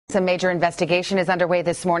A major investigation is underway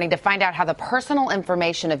this morning to find out how the personal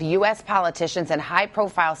information of U.S. politicians and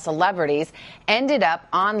high-profile celebrities ended up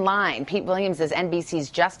online. Pete Williams is NBC's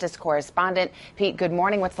justice correspondent. Pete, good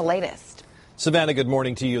morning. What's the latest? Savannah, good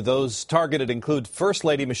morning to you. Those targeted include First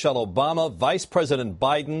Lady Michelle Obama, Vice President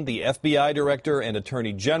Biden, the FBI Director and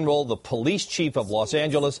Attorney General, the Police Chief of Los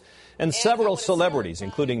Angeles, and several celebrities,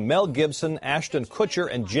 including Mel Gibson, Ashton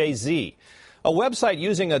Kutcher, and Jay-Z. A website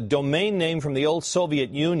using a domain name from the old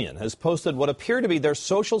Soviet Union has posted what appear to be their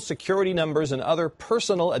social security numbers and other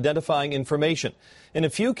personal identifying information. In a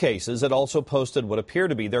few cases, it also posted what appear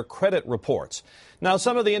to be their credit reports. Now,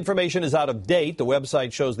 some of the information is out of date. The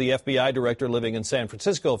website shows the FBI director living in San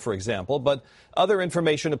Francisco, for example, but other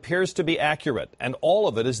information appears to be accurate. And all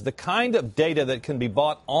of it is the kind of data that can be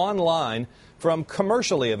bought online from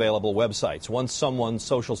commercially available websites once someone's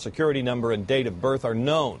social security number and date of birth are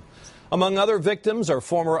known. Among other victims are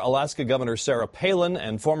former Alaska Governor Sarah Palin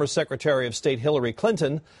and former Secretary of State Hillary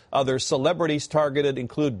Clinton. Other celebrities targeted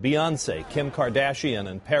include Beyonce, Kim Kardashian,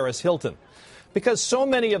 and Paris Hilton. Because so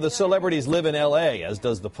many of the celebrities live in L.A., as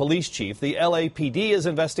does the police chief, the LAPD is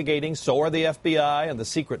investigating, so are the FBI and the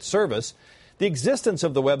Secret Service. The existence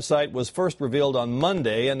of the website was first revealed on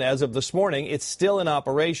Monday, and as of this morning, it's still in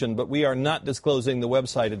operation, but we are not disclosing the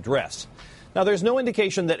website address. Now, there's no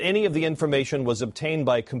indication that any of the information was obtained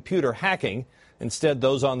by computer hacking. Instead,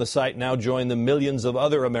 those on the site now join the millions of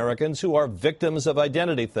other Americans who are victims of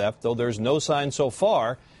identity theft, though there's no sign so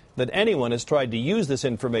far that anyone has tried to use this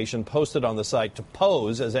information posted on the site to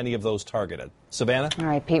pose as any of those targeted. Savannah? All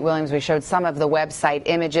right, Pete Williams, we showed some of the website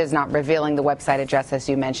images, not revealing the website address, as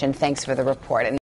you mentioned. Thanks for the report.